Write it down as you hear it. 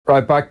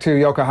Right, back to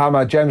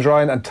Yokohama. James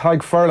Ryan and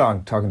Tadhg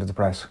Furlong talking to the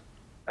press.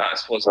 I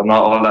suppose I'm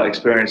not all that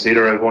experienced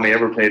either. I've only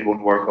ever played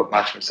one World Cup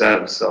match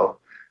myself, so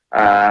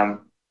I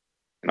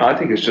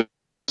think it's just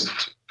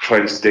try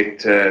to stick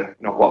to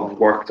what we've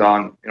worked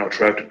on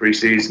throughout the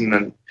pre-season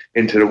and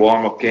into the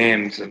warm-up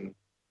games, and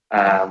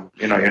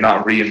you're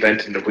not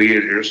reinventing the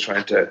wheel. You're just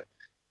trying to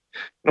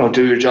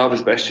do your job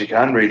as best you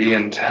can, really,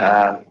 and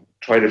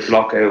try to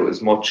block out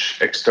as much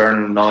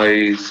external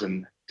noise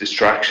and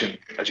distraction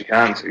as you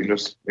can, so you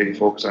just really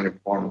focus on your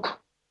performance.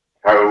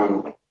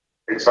 How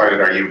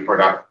excited are you for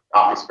that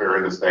atmosphere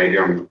in the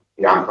stadium,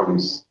 the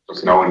anthems,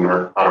 just knowing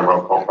we're at a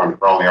World Cup, and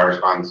for all the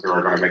Irish fans who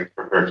are going to make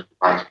the trip to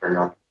match for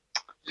you?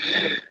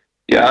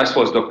 Yeah, I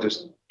suppose, look,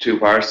 there's two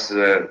parts to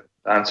the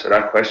answer to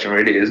that question,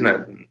 really, isn't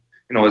it? And,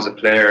 as a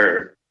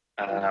player,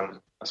 I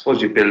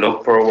suppose you build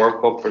up for a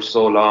World Cup for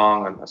so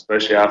long, and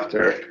especially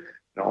after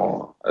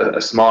a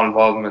small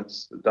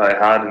involvement that I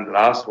had in the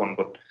last one,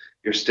 but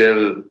you're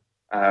still,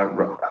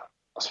 I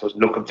suppose,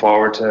 looking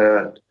forward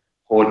to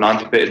holding on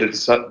to a bit of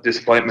the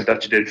disappointment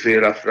that you did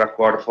feel after that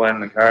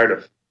quarter-final in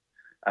Cardiff.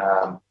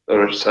 The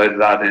other side of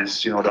that is,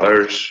 the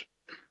Irish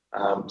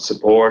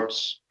support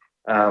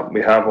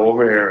we have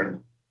over here,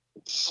 and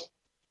it's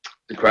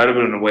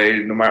incredible in a way,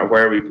 no matter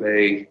where we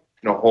play,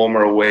 home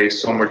or away,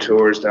 summer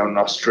tours down in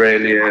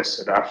Australia,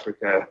 South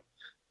Africa,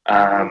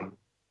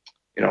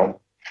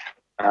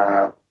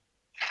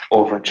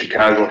 over in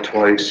Chicago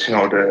twice,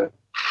 the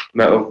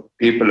amount of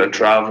people that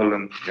travel,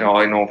 and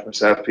I know for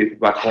myself, people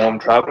back home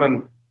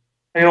traveling,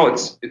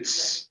 it's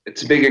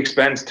a big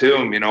expense to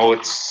them.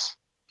 It's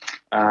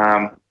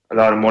a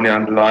lot of money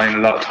on the line, a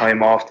lot of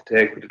time off to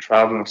take with the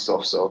travel and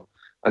stuff. So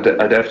I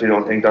definitely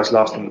don't think that's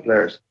lost on the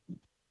players.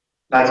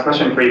 Last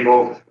question for you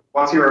both.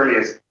 What's your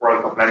earliest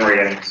World Cup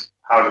memory, and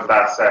how does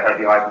that help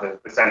you heighten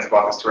the sense of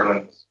what this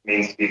tournament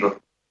means to people?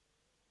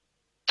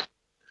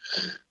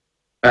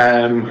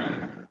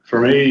 For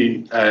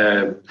me,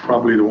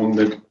 probably the one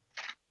that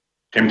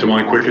came to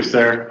mind quickest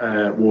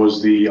there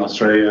was the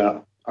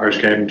Australia-Irish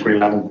game in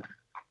 2011,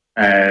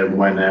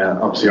 when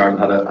obviously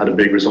Ireland had a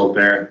big result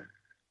there.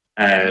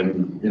 I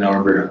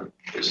remember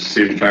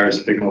Stephen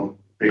Ferris picking up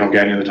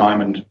Gany at the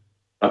time, and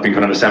that being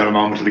kind of a seminal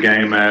moment of the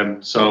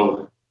game.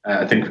 So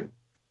I think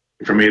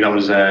for me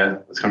that's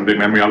kind of a big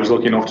memory. I was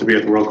lucky enough to be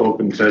at the World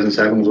Cup in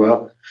 2007 as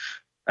well,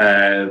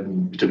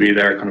 to be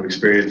there, kind of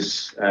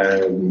experience,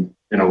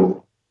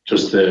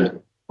 just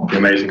the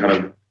amazing kind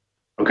of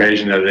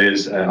occasion that it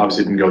is.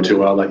 Obviously, it didn't go too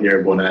well that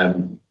year, but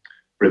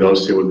for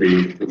those two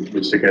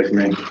would stick out for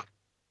me.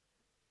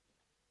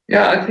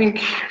 Yeah, I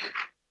think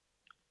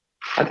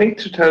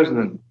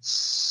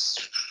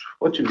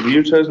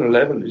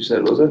 2011, you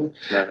said, was it?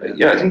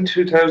 Yeah, I think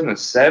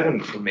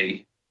 2007 for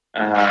me,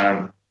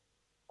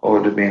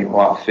 would have been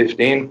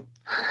 15.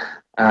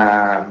 So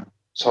I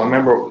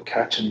remember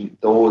catching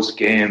those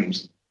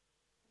games.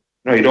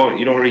 You don't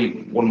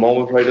really, one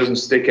moment probably doesn't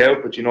stick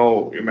out, but you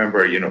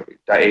remember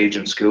that age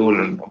in school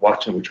and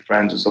watching with your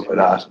friends and stuff like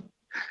that.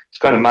 It's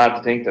kind of mad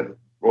to think that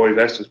Rory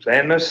Vest was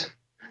playing this.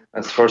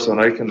 That's the first one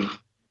I can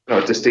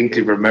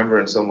distinctly remember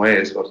in some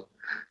ways, but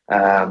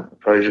it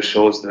probably just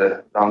shows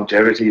the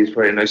longevity. Is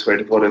probably a nice way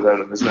to put it about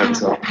him, isn't it?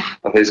 So,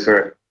 of his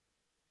career.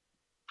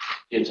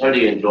 James, how do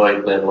you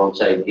enjoy playing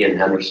alongside Ian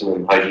Henderson,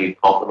 and how do you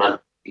complement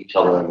each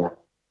other in that?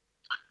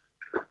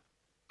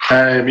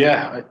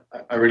 Yeah,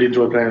 I really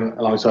enjoy playing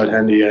alongside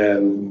Hendy.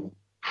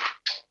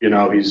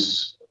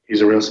 He's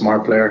a real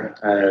smart player,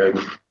 and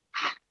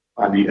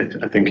I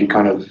think he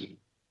kind of,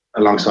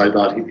 alongside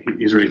that,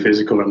 he's really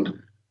physical, and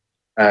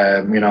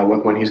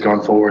when he's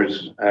gone forward,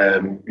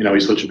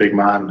 he's such a big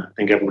man. I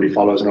think everybody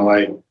follows in a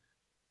way.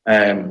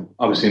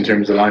 Obviously, in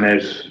terms of line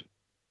out,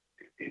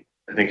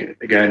 I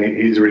think again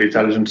he's really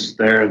intelligent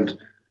there, and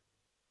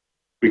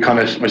we kind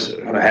of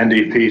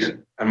Hendy, Pete,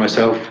 and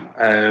myself,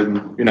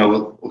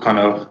 we'll kind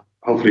of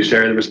hopefully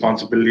share the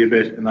responsibility a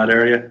bit in that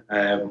area.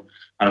 And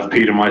if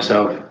Pete and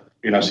myself,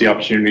 see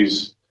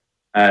opportunities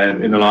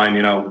in the line,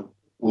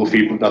 we'll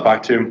feed that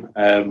back to him.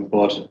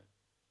 But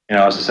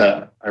as I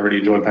said, I really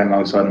enjoy playing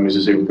alongside him. He's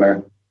a super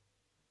player.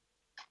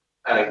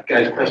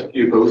 Guys, question to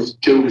you both.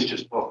 Joe was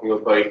just talking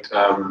about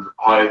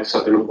how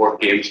something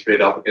important games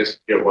straight up against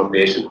Tier 1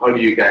 nation. How do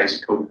you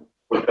guys cope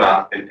with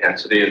that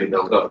intensity and the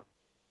build-up?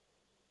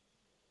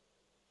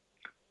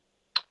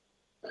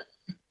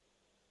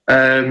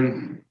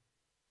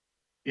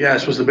 Yeah, I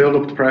suppose the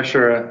build-up, the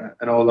pressure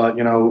and all that,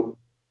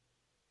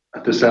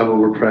 at this level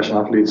we're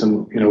professional athletes,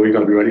 and we've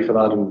got to be ready for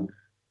that and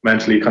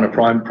mentally kind of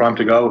primed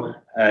to go.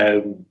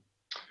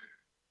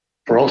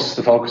 For us,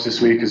 the focus this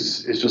week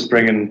is just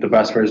bringing the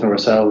best version of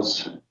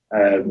ourselves.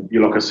 You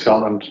look at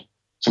Scotland,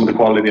 some of the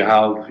quality they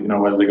have,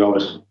 whether they go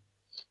with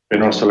Ben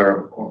Russell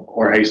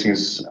or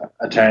Hastings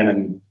at 10,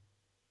 and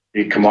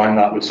you combine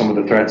that with some of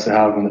the threats they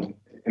have in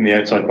the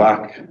outside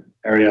back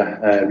area,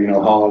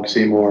 Hogg,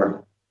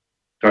 Seymour,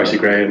 Darcy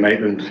Gray and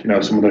Maitland,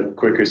 some of the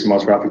quickest and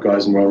most rapid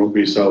guys in world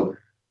rugby. So I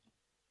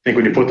think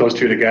when you put those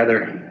two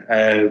together,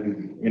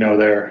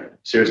 they're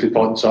seriously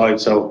potent side.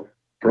 So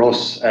for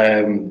us,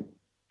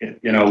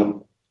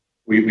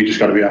 we just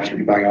got to be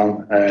absolutely bang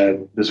on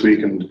this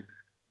week, and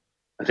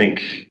I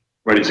think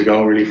ready to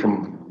go really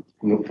from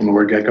the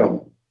word get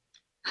go.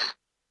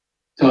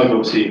 Tadhg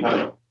obviously had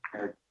a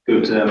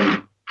good,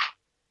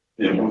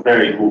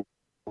 very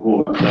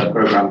warm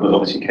program, but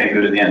obviously came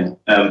good at the end.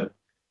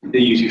 Do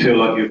you feel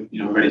like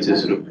you're ready to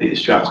sort of hit the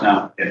straps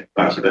now, get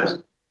back to your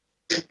best?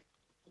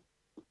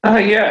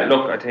 Yeah,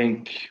 look, I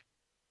think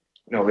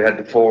we had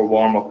the 4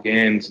 warm-up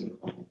games, and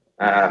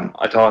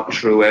I thought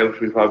throughout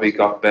we probably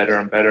got better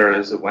and better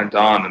as it went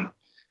on. And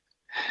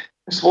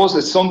I suppose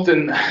it's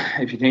something,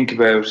 if you think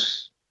about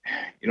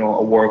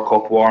a World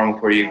Cup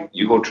warm-up where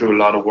you go through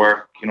a lot of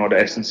work. The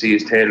S&C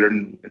is tailored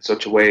in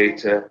such a way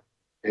to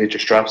hit your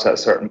straps at a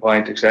certain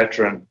point,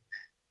 etc.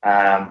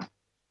 And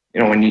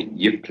when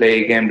you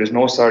play a game, there's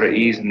no sort of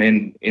easing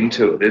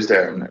into it, is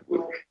there? And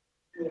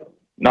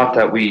not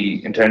that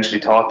we intentionally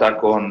thought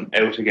that going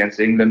out against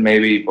England,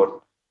 maybe,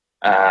 but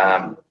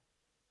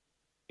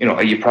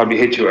you probably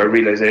hit a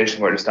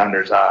realization where the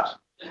standard's at.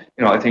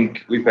 I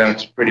think we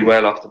bounced pretty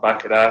well off the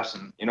back of that,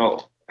 and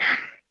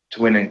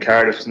to win in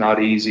Cardiff is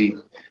not easy.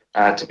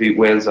 To beat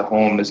Wales at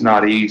home is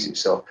not easy.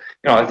 So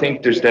I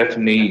think there's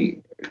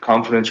definitely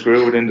confidence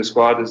grew within the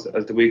squad as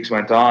the weeks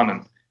went on,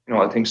 and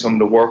I think some of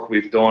the work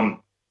we've done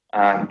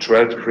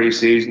throughout the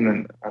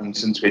pre-season and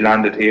since we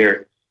landed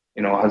here,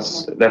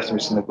 has left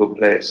us in a good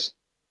place.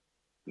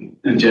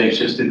 And James,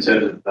 just in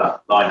terms of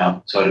that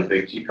line-up side of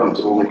things, you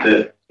comfortable with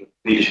the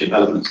leadership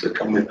elements that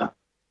come with that?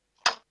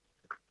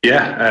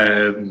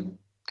 Yeah,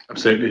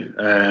 absolutely.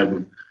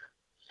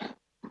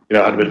 I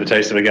had a bit of a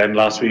taste of it again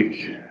last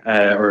week,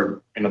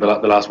 or the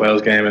last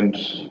Wales game, and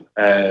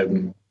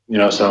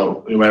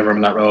so whenever I'm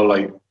in that role,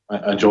 I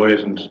enjoy it.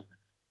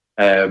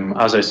 And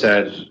as I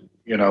said,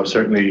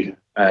 certainly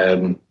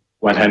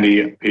when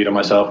Hendy, Pete, and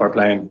myself are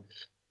playing,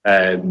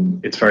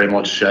 it's very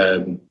much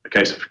a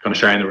case of kind of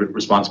sharing the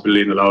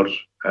responsibility and the load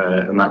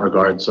in that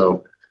regard.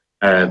 So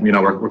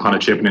we're kind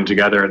of chipping in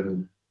together,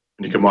 and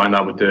when you combine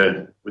that with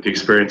the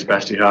experience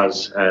Bestie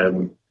has,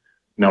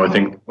 I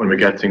think when we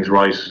get things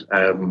right,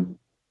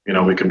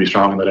 we can be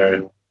strong in that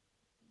area.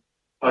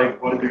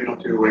 What have you been up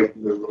to away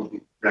from the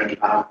rugby around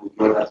Japan?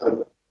 Enjoy that side of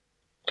it?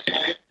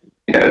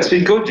 Yeah, it's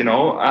been good.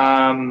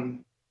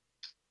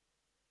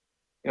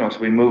 So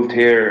we moved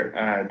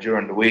here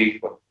during the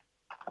week, but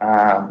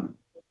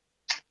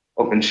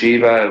up in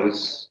Shiva, it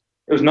was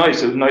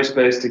nice. It was a nice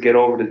place to get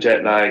over the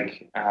jet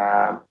lag.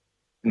 The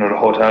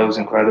hotel was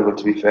incredible,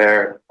 to be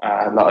fair.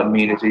 A lot of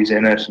amenities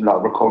in it, a lot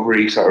of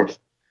recovery sort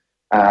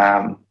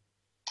of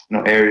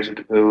areas of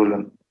the pool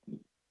and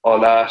all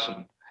that.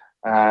 And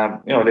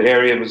the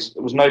area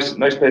was nice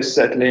place to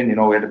settle in.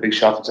 We had a big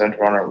shopping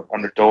centre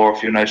on the door, a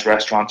few nice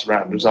restaurants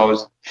around. There was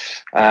always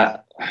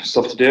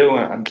stuff to do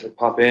and to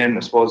pop in. I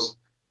suppose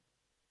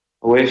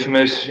away from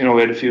it,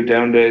 we had a few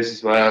down days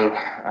as well.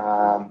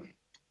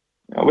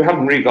 We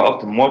haven't really got up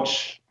to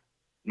much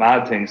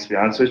mad things, to be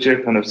honest with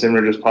you. Kind of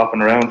similar, just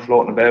popping around,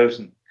 floating about,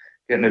 and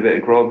getting a bit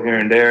of grub here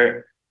and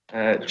there.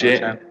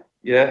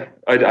 Yeah,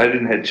 I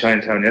didn't head to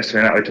Chinatown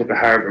yesterday. I took a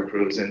harbour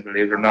cruise in,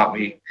 believe it or not.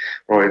 Me,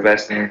 Rory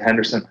Vesting, and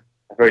Henderson.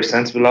 Very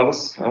sensible of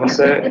us, I must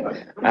say.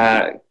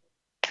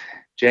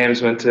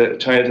 James went to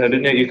Chinatown,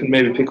 didn't you? You can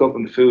maybe pick up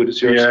on the food.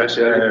 It's your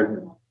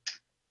specialty.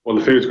 Well,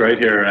 the food's great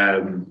here.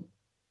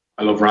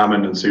 I love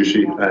ramen and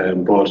sushi,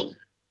 but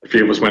a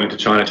few of us went into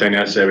Chinatown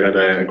yesterday. We had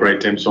a great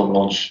dim sum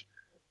lunch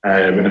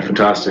in a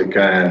fantastic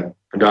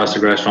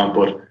restaurant.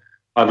 But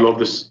I've loved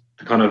this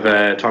the kind of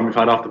time we've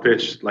had off the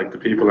pitch. Like, the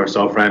people are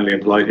so friendly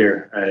and polite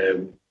here.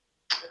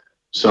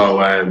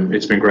 So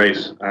it's been great.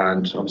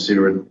 And obviously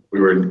we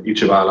were in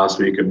Ichiba last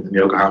week and in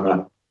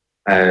Yokohama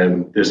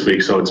this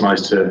week. So it's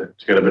nice to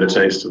get a bit of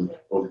taste of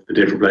the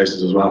different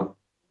places as well.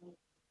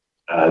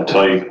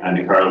 Tadhg,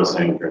 Andy Carroll was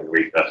saying during the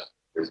week that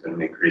there's been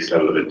an increased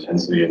level of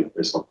intensity and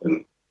there's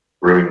something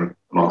brewing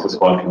amongst the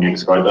squad. Can you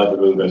describe that a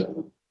little bit?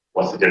 And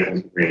what's the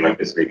difference between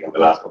this week and the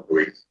last couple of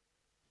weeks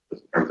in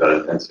terms of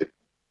that intensity?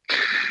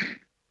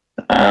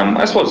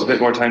 I suppose a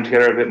bit more time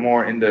together, a bit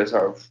more in the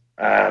sort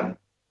of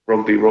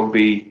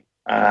rugby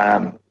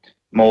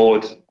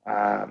mode.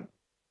 I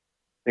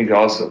think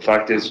also the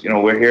fact is,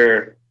 we're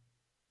here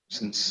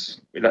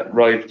since we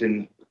arrived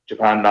in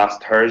Japan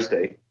last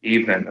Thursday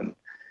evening, and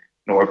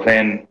we're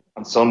playing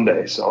on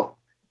Sunday. So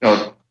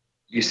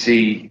you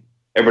see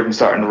everything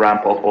starting to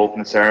ramp up,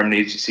 opening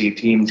ceremonies. You see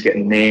teams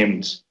getting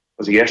named.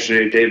 Was it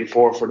yesterday, the day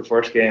before, for the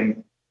first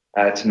game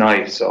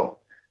tonight? So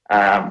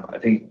I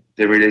think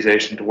the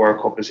realization the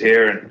World Cup is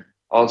here, and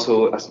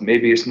also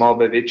maybe a small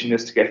bit of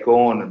itchiness to get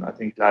going. And I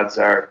think lads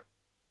are,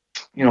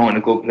 in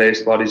a good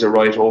place. Bodies are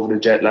right over the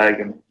jet lag,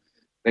 and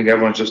I think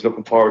everyone's just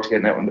looking forward to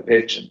getting out on the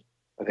pitch. And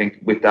I think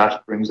with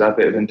that brings that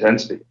bit of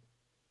intensity.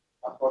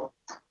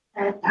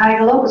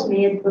 A lot was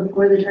made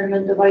before the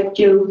tournament about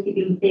Joe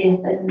keeping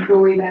faith in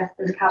Rory Best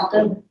as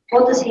captain.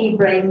 What does he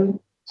bring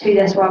to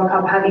this World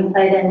Cup, having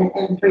played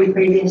in 3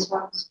 previous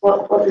ones?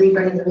 What does he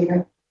bring as a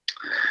leader?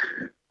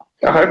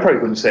 I probably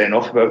couldn't say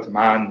enough about the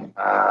man.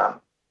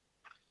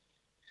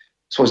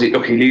 Suppose he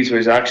leads with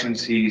his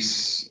actions.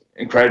 He's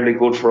incredibly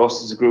good for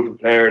us as a group of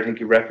players. I think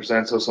he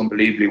represents us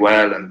unbelievably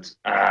well, and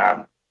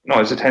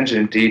his attention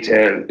in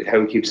detail,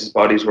 how he keeps his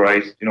bodies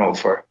right.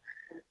 For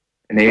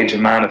an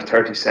aging man of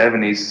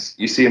 37,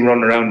 you see him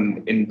running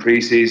around in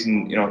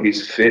pre-season.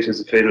 He's fit as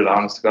a fiddle,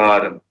 honest to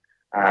God,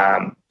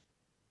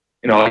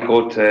 and I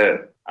go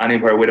to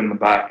anywhere with him and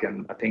back,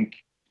 and I think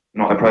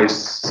I probably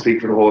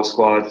speak for the whole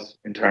squad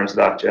in terms of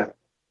that. Yeah.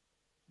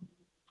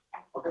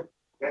 Okay,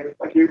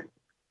 thank you.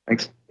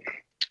 Thanks.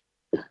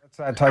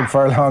 That's Tadhg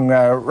Furlong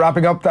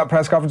wrapping up that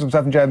press conference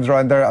himself and James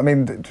Ryan there. I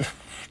mean,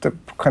 they're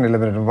kind of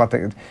limited in what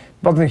they...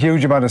 Wasn't a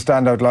huge amount of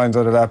standout lines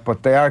out of that,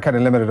 but they are kind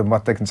of limited in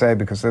what they can say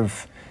because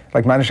they've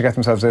managed to get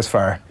themselves this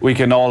far. We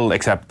can all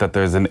accept that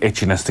there's an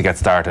itchiness to get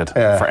started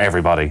for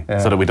everybody,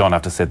 so that we don't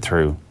have to sit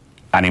through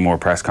any more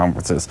press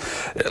conferences.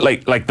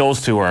 Like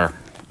those two are,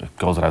 it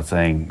goes without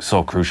saying,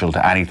 so crucial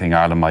to anything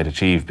Ireland might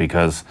achieve,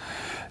 because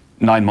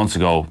 9 months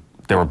ago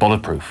they were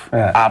bulletproof.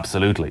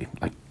 Absolutely.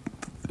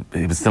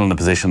 He was still in the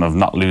position of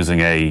not losing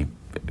a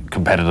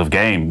competitive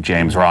game,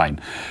 James Ryan.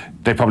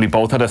 They probably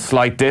both had a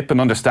slight dip, an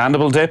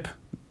understandable dip.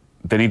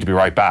 They need to be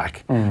right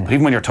back. But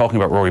even when you're talking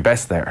about Rory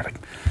Best there,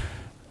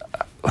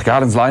 like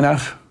Ireland's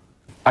line-out,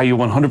 are you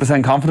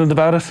 100% confident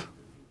about it?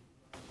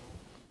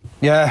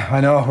 Yeah,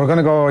 I know. We're going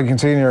to go, you can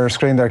see on your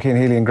screen there, Cian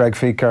Healy and Greg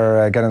Feek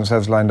are getting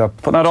themselves lined up.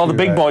 Putting out all the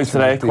big boys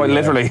today, quite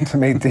literally. To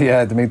meet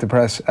the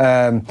press.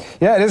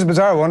 Yeah, it is a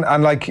bizarre one.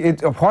 And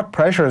what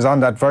pressure is on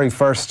that very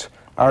first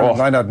Ireland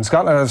line-out? And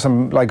Scotland has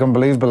some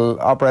unbelievable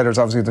operators,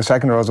 obviously the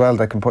second row as well,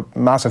 that can put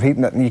massive heat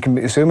in it, and you can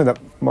be assuming that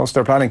most of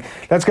their planning.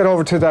 Let's get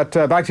over to that,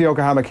 back to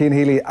Yokohama, Cian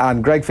Healy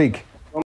and Greg Feek.